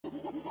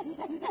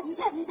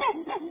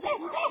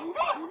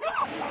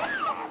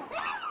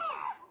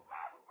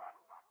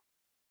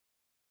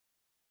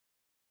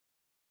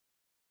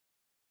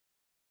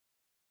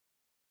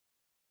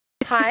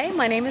Hi,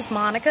 my name is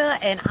Monica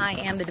and I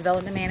am the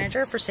development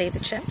manager for Save the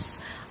Chimps.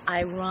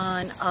 I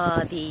run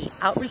the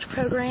outreach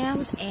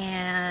programs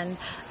and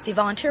the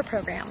volunteer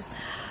program.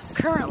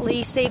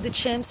 Currently, Save the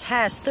Chimps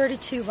has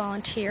 32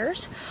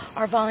 volunteers.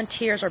 Our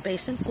volunteers are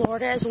based in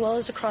Florida as well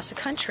as across the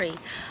country.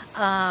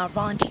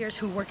 Volunteers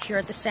who work here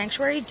at the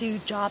sanctuary do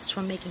jobs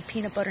from making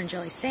peanut butter and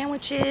jelly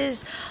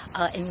sandwiches,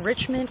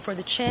 enrichment for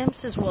the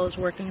chimps, as well as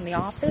working in the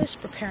office,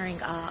 preparing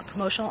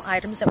promotional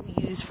items that we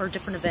use for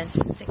different events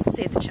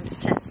Save the Chimps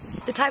attends.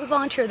 The type of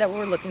volunteer that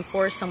we're looking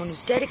for is someone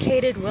who's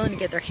dedicated, willing to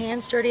get their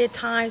hands dirty at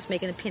times,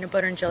 making the peanut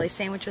butter and jelly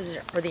sandwiches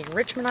or the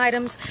enrichment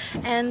items,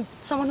 and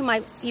someone who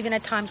might even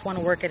at times want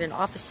to work at an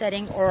office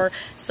setting, or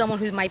someone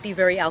who might be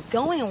very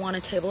outgoing and want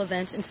to table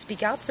events and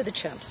speak out for the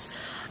chimps.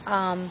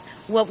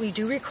 What we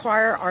do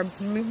require, our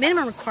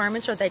minimum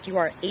requirements are that you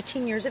are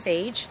 18 years of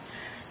age.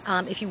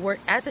 If you work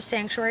at the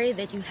sanctuary,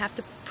 that you have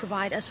to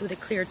provide us with a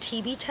clear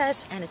TB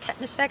test and a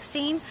tetanus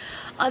vaccine.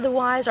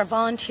 Otherwise, our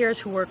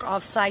volunteers who work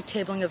off-site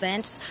tabling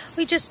events,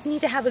 we just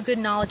need to have a good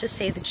knowledge of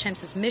Save the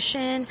Chimps'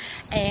 mission,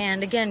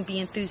 and again,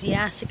 be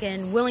enthusiastic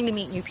and willing to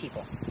meet new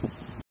people.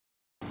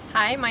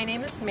 Hi, my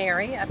name is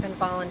Mary. I've been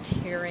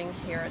volunteering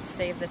here at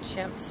Save the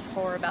Chimps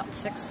for about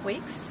 6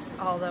 weeks,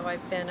 although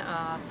I've been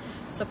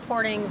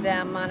supporting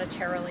them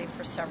monetarily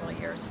for several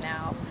years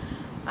now.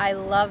 I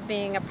love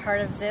being a part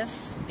of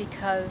this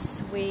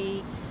because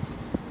we,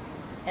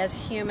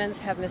 as humans,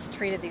 have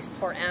mistreated these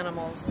poor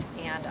animals,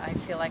 and I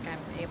feel like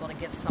I'm able to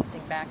give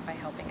something back by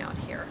helping out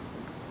here.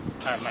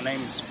 Hi, my name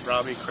is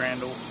Robbie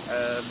Crandall.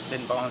 I've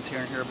been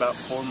volunteering here about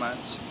 4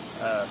 months.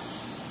 I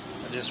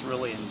just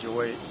really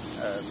enjoy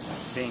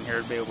being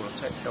here to be able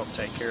to help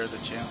take care of the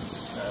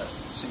chimps.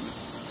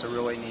 It's a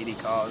really needy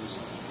cause,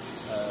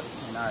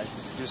 and I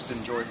just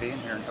enjoy being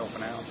here and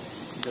helping out,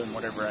 doing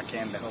whatever I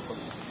can to help them.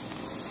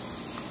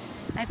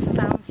 I've been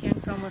volunteering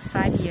for almost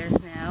 5 years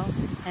now,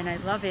 and I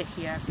love it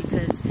here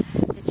because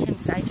the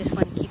chimps, I just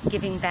want to keep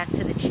giving back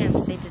to the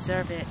chimps. They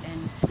deserve it.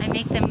 And I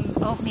make them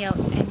oatmeal.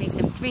 I make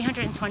them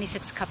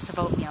 326 cups of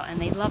oatmeal,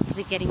 and they love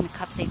getting the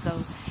cups. They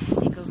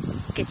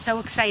get so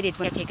excited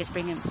when caretakers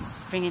bring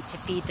it to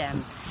feed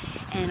them.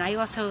 And I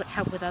also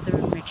help with other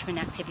enrichment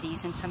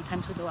activities and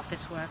sometimes with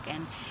office work.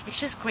 And it's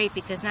just great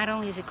because not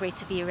only is it great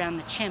to be around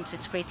the chimps,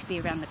 it's great to be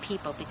around the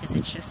people because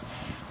it's just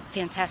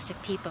fantastic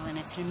people, and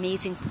it's an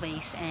amazing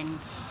place, and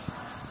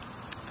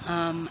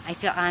I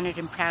feel honored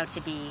and proud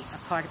to be a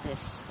part of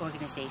this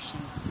organization,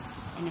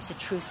 and it's a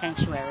true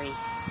sanctuary.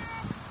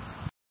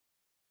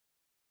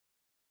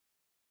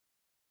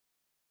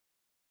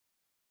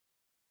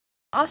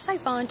 Off-site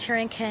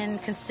volunteering can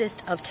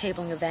consist of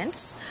tabling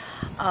events,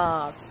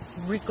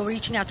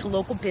 reaching out to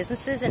local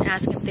businesses and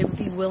asking if they would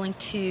be willing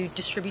to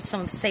distribute some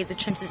of Save the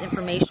Chimps'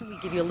 information. We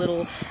give you a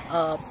little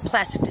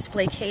plastic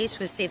display case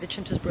with Save the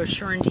Chimps'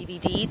 brochure and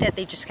DVD that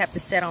they just have to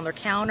set on their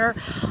counter,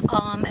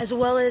 as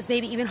well as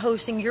maybe even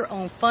hosting your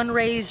own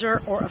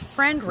fundraiser or a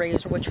friend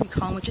raiser, which we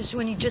call them, which is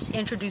when you just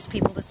introduce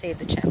people to Save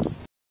the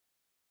Chimps.